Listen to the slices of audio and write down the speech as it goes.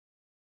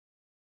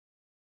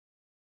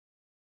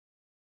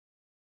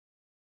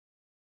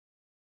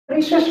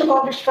Prestressed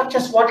concrete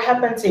structures, what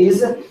happens is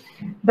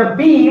the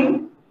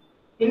beam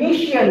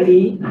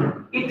initially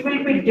it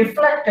will be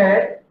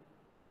deflected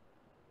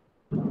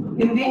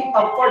in the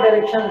upward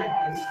direction like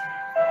this.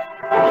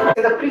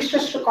 So the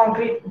prestressed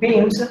concrete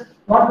beams,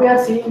 what we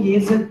are seeing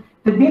is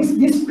the beams,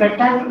 this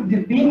rectangle,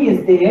 the beam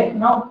is there.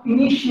 Now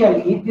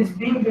initially this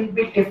beam will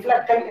be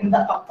deflected in the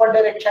upward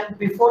direction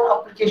before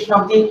application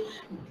of the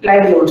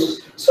live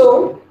loads.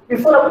 So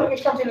before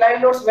application of the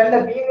live loads, when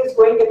the beam is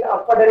going in the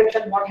upward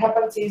direction, what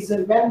happens is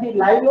when the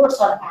live loads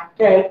are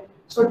acted,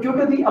 so due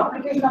to the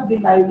application of the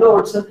live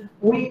loads,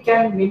 we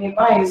can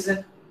minimize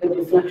the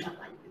deflection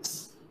like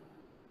this.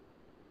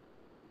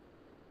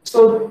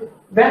 So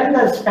when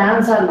the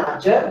spans are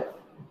larger,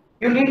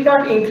 you need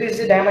not increase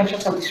the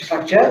dimensions of the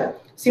structure.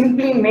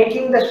 Simply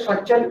making the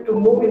structure to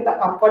move in the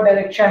upward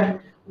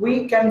direction,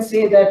 we can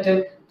say that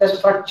the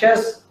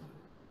structure's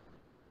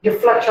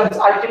deflections,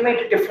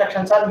 ultimate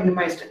deflections are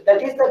minimized.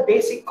 That is the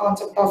basic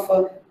concept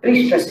of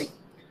prestressing.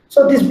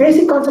 So this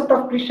basic concept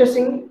of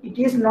prestressing, it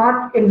is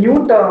not a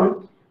new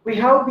term. We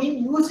have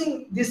been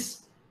using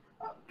this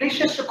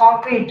prestressed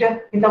concrete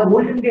in the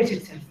olden days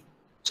itself.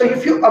 So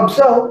if you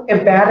observe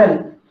a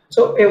barrel,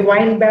 so a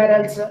wine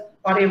barrels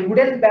or a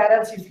wooden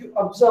barrels, if you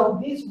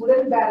observe these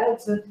wooden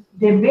barrels,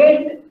 they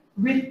made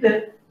with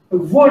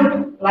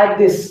wood like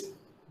this.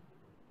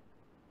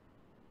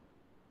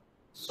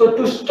 So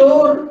to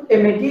store a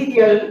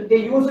material,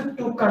 they use it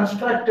to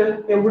construct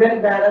a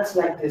wooden barrels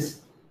like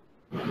this.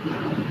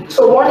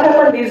 So what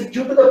happened is,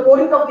 due to the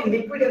pouring of the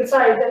liquid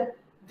inside,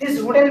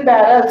 these wooden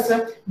barrels,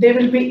 they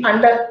will be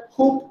under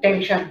hoop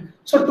tension.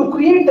 So to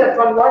create that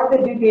one, what they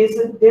did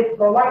is they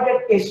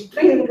provided a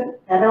string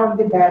around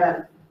the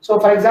barrel. So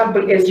for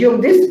example,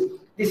 assume this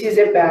is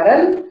a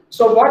barrel.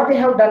 So what they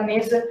have done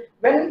is,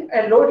 when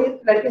a load is,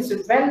 like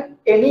this, when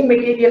any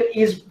material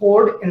is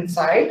poured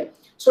inside,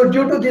 so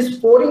due to this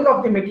pouring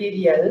of the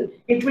material,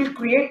 it will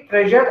create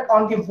pressure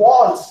on the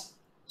walls.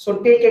 So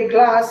take a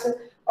glass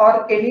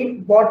or any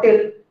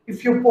bottle,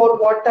 if you pour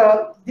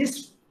water,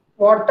 this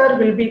water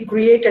will be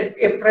created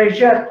a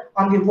pressure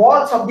on the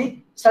walls of the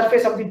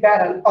surface of the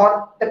barrel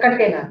or the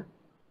container.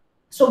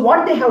 So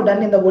what they have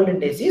done in the olden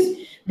days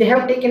is they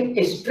have taken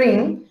a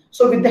string.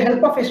 So with the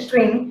help of a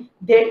string,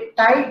 they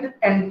tied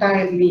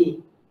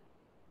entirely.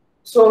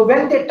 So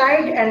when they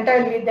tied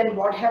entirely, then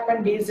what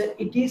happened is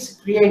it is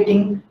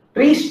creating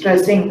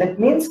prestressing. That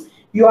means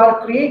you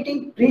are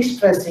creating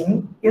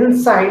prestressing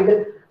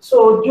inside.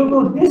 So due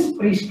to this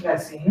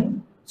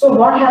prestressing, so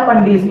what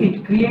happened is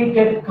it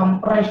created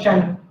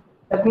compression.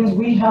 That means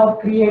we have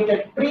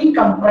created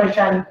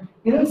pre-compression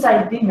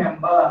inside the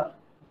member.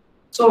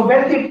 So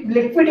when the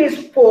liquid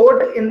is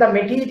poured in the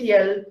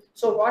material,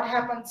 so what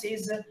happens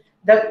is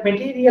the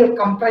material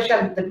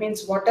compression, that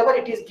means whatever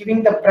it is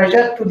giving the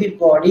pressure to the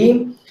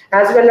body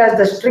as well as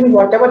the string,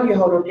 whatever you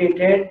have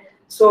rotated,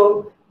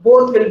 so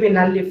both will be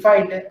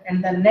nullified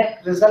and the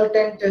net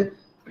resultant,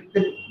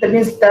 that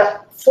means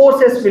the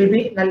forces will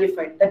be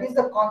nullified. That is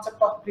the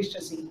concept of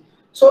prestressing.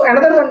 So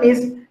another one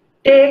is,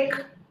 take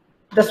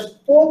the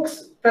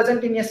spokes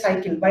present in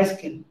a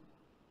bicycle.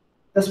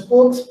 The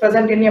spokes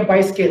present in a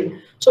bicycle.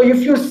 So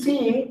if you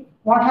see,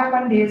 what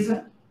happened is,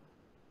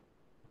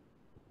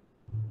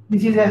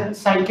 this is a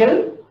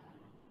cycle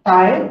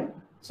tire,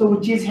 so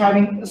which is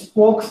having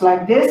spokes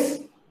like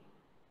this.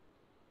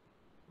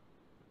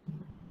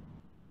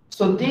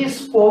 So these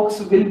spokes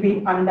will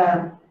be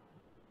under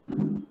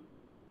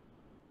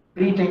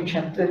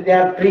pre-tension, so they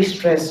are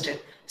pre-stressed.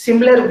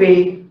 Similar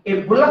way,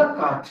 a bullock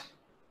cart.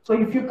 So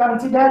if you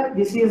consider,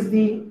 this is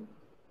the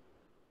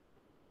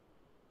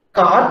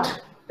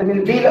cart, that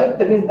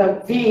means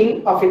the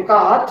wheel of a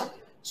cart.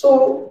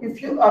 So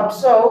if you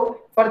observe,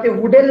 for the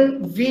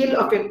wooden wheel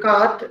of a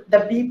cart,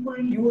 the people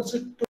use it to